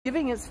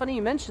It's funny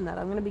you mentioned that.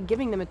 I'm going to be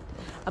giving them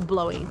a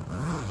blowy.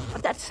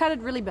 That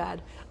sounded really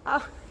bad.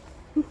 I'm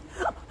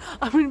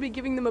going to be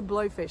giving them a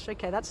blowfish.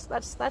 Okay, that's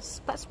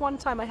one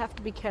time I have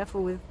to be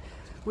careful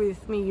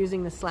with me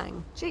using the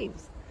slang.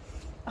 Jeez.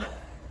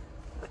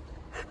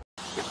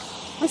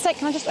 One sec,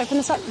 can I just open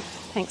this up?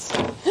 Thanks.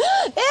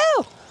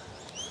 Ew!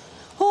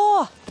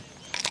 Oh,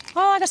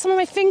 I got some on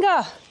my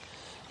finger.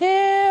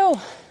 Ew.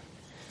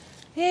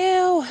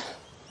 Ew.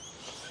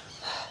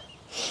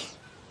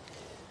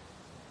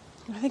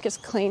 I think it's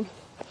clean.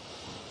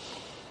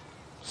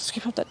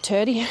 Scoop up that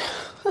turdy.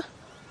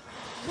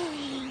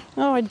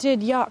 Oh, I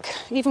did, yuck.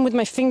 Even with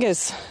my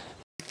fingers.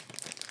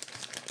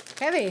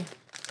 Heavy.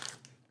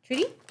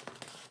 Treaty?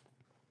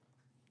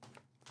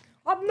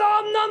 Nom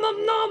nom nom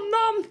nom nom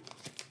nom!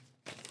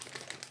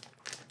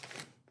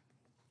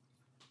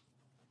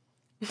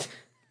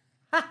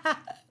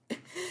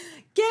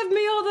 Give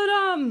me all the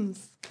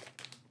noms!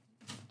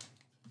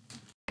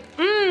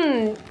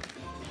 Mmm.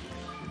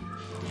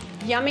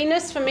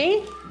 Yumminess for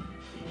me.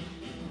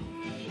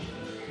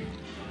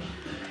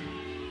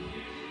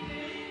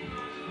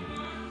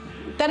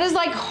 That is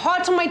like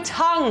hot on my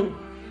tongue.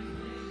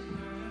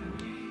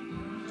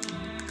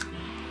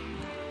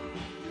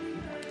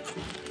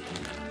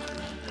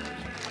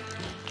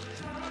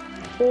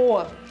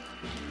 Oh.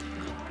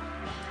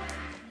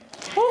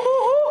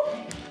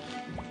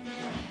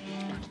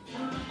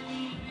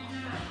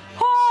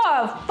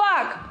 Oh,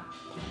 fuck.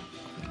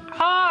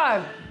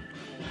 Ah.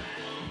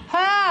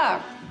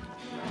 Ah.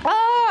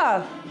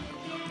 Ah!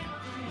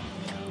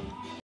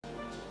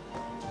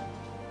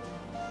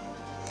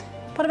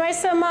 Put away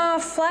some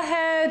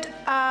flathead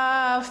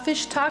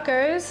fish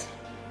tacos.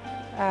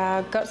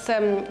 Got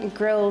some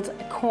grilled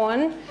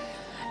corn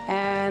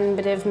and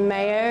a bit of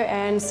mayo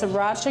and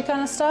sriracha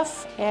kind of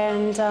stuff.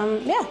 And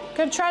yeah,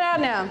 go try it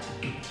out now.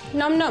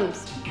 Nom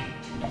noms.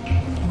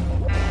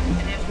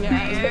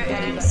 Mayo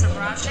and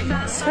sriracha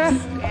kind of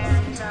stuff.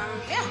 And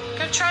yeah,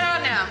 go try it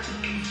out now.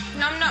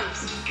 Nom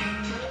noms.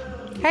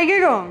 Hey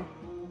Google,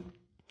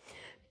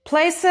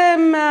 play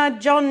some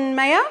John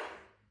Mayer.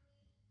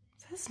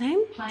 Is that his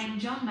name? Playing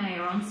John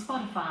Mayer on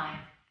Spotify.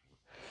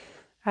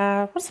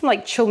 What's some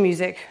like chill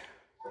music?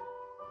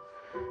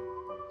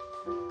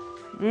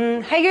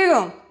 Hey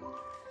Google,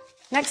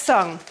 next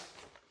song.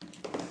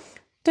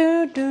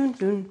 Do, do,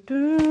 do,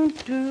 do,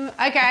 do.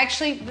 Okay,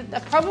 actually, the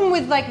problem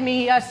with like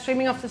me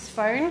streaming off this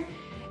phone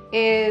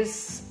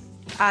is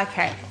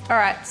okay. All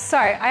right, so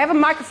I have a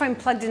microphone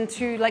plugged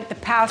into like the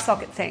power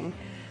socket thing.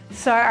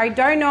 So I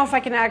don't know if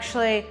I can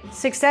actually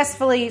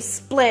successfully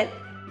split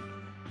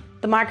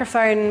the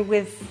microphone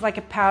with like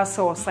a power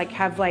source, like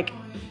have like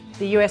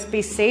the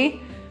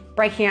USB-C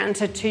breaking out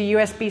into two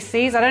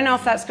USB-Cs. I don't know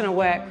if that's going to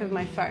work with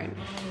my phone,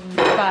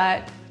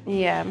 but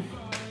yeah.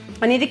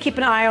 I need to keep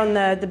an eye on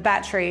the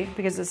battery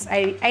because it's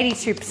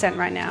 82%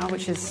 right now,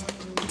 which is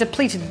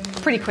depleted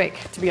pretty quick,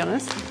 to be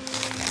honest.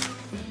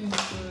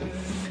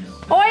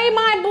 Oi,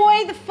 my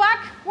boy, the fuck?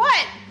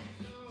 What?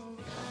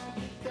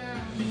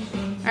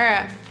 All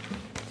right.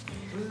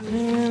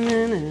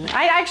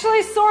 I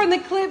actually saw in the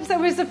clips there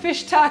was a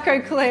fish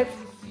taco clip.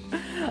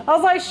 I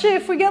was like, shit,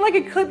 if we get like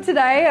a clip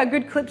today, a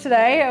good clip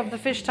today of the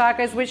fish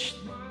tacos, which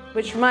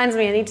reminds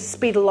me I need to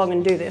speed along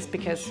and do this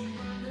because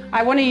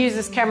I want to use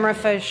this camera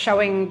for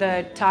showing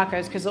the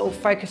tacos because it will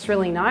focus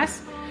really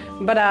nice.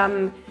 But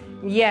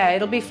yeah,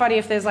 it'll be funny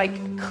if there's like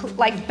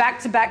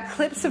back-to-back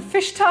clips of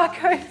fish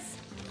tacos.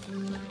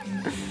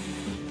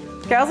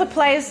 Girls are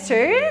players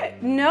too?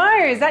 No,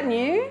 is that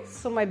new?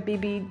 Saw my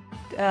BB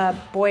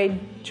boy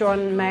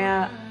John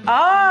Mayer.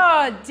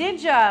 Oh, did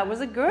ya?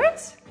 Was it good?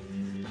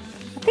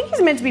 I think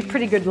he's meant to be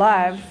pretty good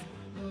live.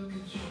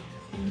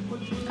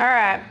 All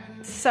right,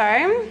 so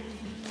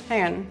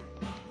hang on.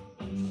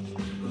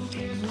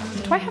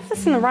 Do I have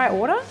this in the right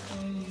order?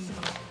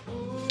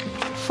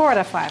 4 out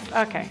of 5.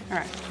 Okay, all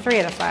right. 3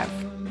 out of 5.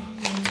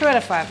 2 out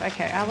of 5.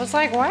 Okay, I was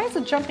like, why is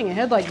it jumping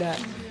ahead like that?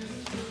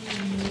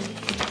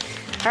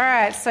 All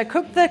right, so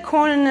cook the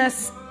corn in a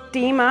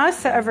steamer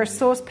set over a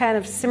saucepan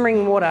of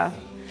simmering water.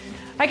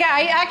 Okay,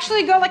 I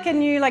actually got like a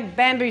new like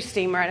bamboo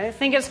steamer. I don't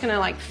think it's gonna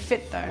like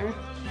fit though.